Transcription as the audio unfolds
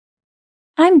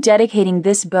I'm dedicating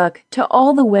this book to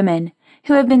all the women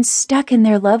who have been stuck in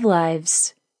their love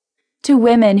lives, to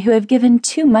women who have given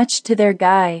too much to their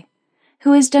guy,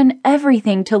 who has done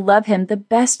everything to love him the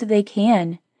best they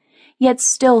can, yet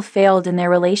still failed in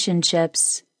their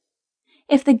relationships.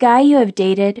 If the guy you have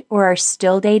dated or are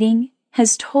still dating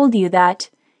has told you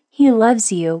that he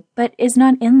loves you but is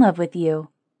not in love with you,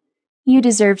 you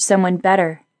deserve someone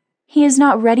better. He is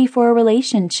not ready for a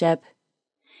relationship.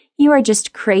 You are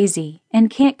just crazy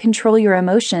and can't control your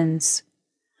emotions.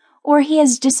 Or he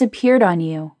has disappeared on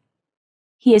you.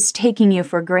 He is taking you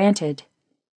for granted.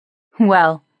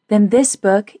 Well, then this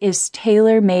book is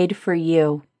tailor-made for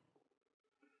you.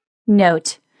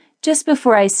 Note, just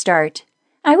before I start,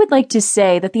 I would like to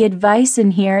say that the advice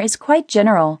in here is quite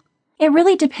general. It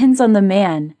really depends on the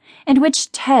man and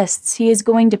which tests he is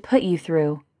going to put you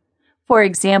through. For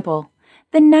example,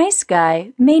 the nice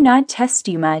guy may not test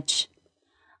you much.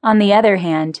 On the other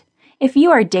hand, if you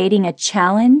are dating a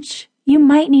challenge, you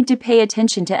might need to pay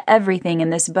attention to everything in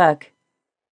this book.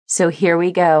 So here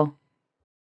we go.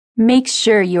 Make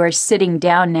sure you are sitting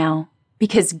down now,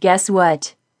 because guess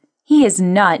what? He is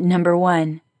not number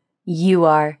one. You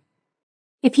are.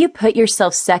 If you put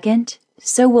yourself second,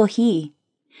 so will he.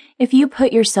 If you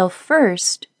put yourself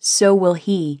first, so will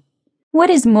he. What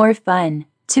is more fun,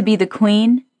 to be the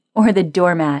queen or the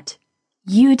doormat?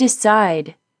 You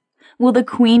decide. Will the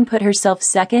queen put herself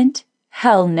second?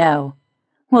 Hell no.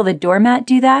 Will the doormat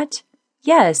do that?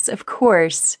 Yes, of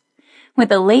course.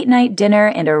 With a late-night dinner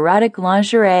and erotic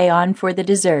lingerie on for the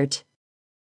dessert.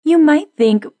 You might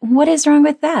think, what is wrong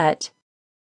with that?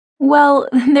 Well,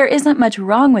 there isn't much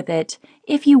wrong with it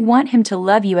if you want him to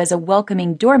love you as a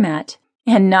welcoming doormat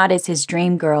and not as his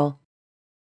dream girl.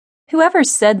 Whoever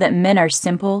said that men are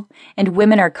simple and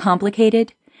women are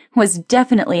complicated was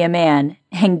definitely a man,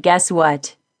 and guess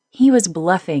what? He was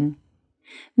bluffing.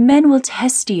 Men will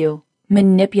test you,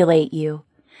 manipulate you,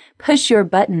 push your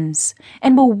buttons,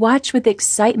 and will watch with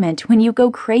excitement when you go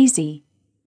crazy.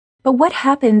 But what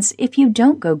happens if you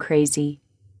don't go crazy?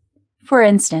 For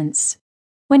instance,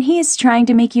 when he is trying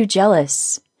to make you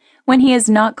jealous, when he is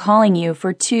not calling you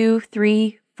for 2,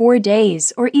 3, 4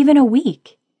 days, or even a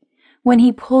week, when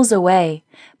he pulls away,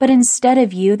 but instead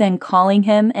of you then calling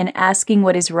him and asking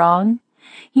what is wrong,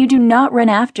 you do not run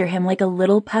after him like a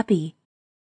little puppy.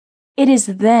 It is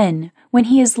then when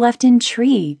he is left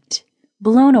intrigued,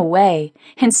 blown away,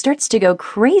 and starts to go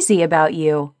crazy about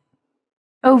you.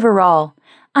 Overall,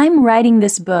 I'm writing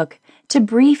this book to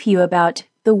brief you about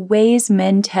the ways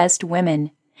men test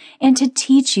women and to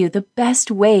teach you the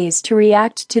best ways to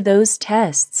react to those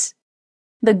tests.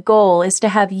 The goal is to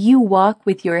have you walk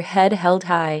with your head held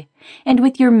high and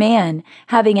with your man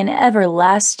having an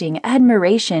everlasting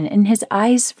admiration in his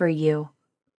eyes for you.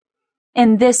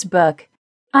 In this book,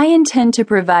 I intend to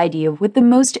provide you with the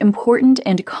most important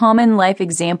and common life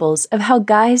examples of how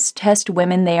guys test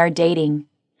women they are dating.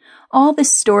 All the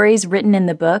stories written in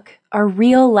the book are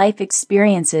real-life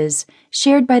experiences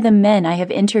shared by the men I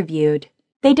have interviewed.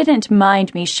 They didn't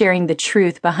mind me sharing the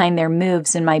truth behind their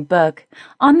moves in my book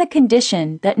on the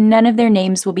condition that none of their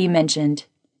names will be mentioned,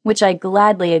 which I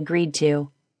gladly agreed to.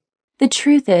 The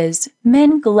truth is,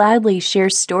 men gladly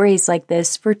share stories like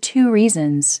this for 2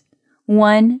 reasons.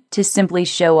 1, to simply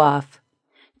show off.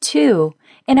 2,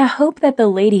 in a hope that the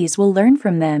ladies will learn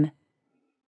from them.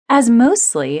 As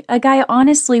mostly, a guy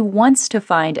honestly wants to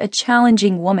find a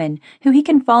challenging woman who he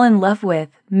can fall in love with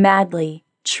madly,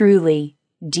 truly,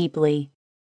 deeply.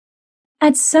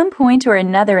 At some point or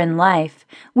another in life,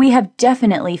 we have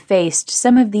definitely faced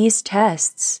some of these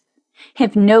tests.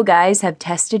 If no guys have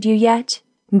tested you yet,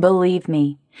 believe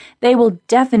me, they will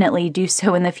definitely do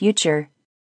so in the future.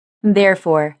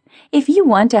 Therefore, if you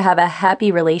want to have a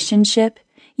happy relationship,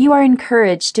 you are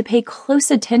encouraged to pay close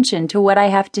attention to what I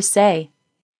have to say.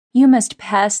 You must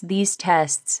pass these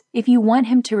tests if you want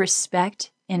him to respect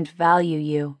and value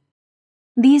you.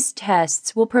 These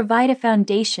tests will provide a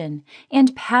foundation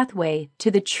and pathway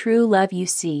to the true love you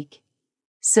seek.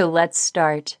 So let's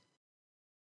start.